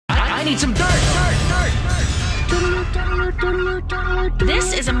I need some dirt.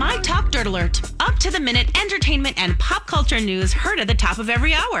 This is a My Talk Dirt Alert. Up to the minute entertainment and pop culture news heard at the top of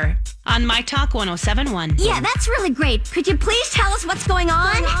every hour on My Talk 107.1. Yeah, that's really great. Could you please tell us what's going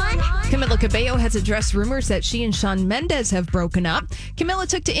on? Camila Cabello has addressed rumors that she and Shawn Mendes have broken up. Camila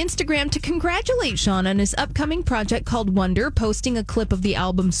took to Instagram to congratulate Shawn on his upcoming project called Wonder, posting a clip of the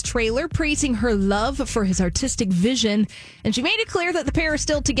album's trailer, praising her love for his artistic vision. And she made it clear that the pair are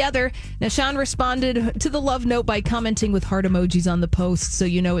still together. Now, Shawn responded to the love note by commenting with heart emojis on the post, so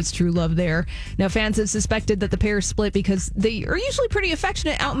you know it's true love there. Now, fans have suspected that the pair split because they are usually pretty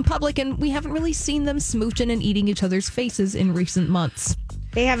affectionate out in public, and we haven't really seen them smooching and eating each other's faces in recent months.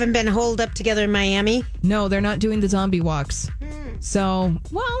 They haven't been holed up together in Miami? No, they're not doing the zombie walks. So,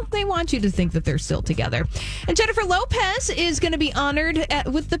 well, they want you to think that they're still together. And Jennifer Lopez is going to be honored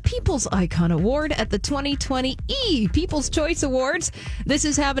with the People's Icon Award at the 2020 People's Choice Awards. This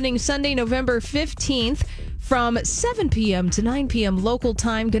is happening Sunday, November 15th. From 7 p.m. to 9 p.m. local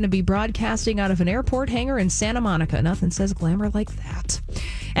time, going to be broadcasting out of an airport hangar in Santa Monica. Nothing says glamour like that.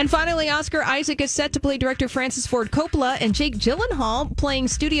 And finally, Oscar Isaac is set to play director Francis Ford Coppola and Jake Gyllenhaal playing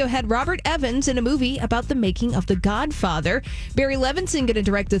studio head Robert Evans in a movie about the making of The Godfather. Barry Levinson going to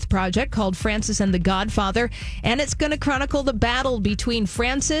direct this project called Francis and the Godfather, and it's going to chronicle the battle between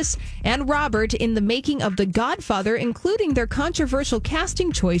Francis and Robert in the making of The Godfather, including their controversial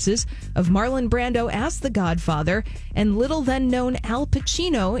casting choices of Marlon Brando as the Godfather and little then known Al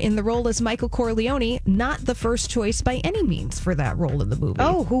Pacino in the role as Michael Corleone, not the first choice by any means for that role in the movie.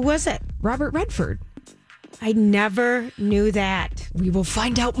 Oh, who was it? Robert Redford. I never knew that. We will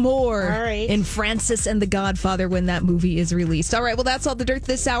find out more in Francis and the Godfather when that movie is released. All right, well, that's all the dirt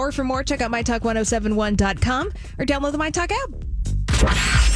this hour. For more, check out mytalk1071.com or download the MyTalk app.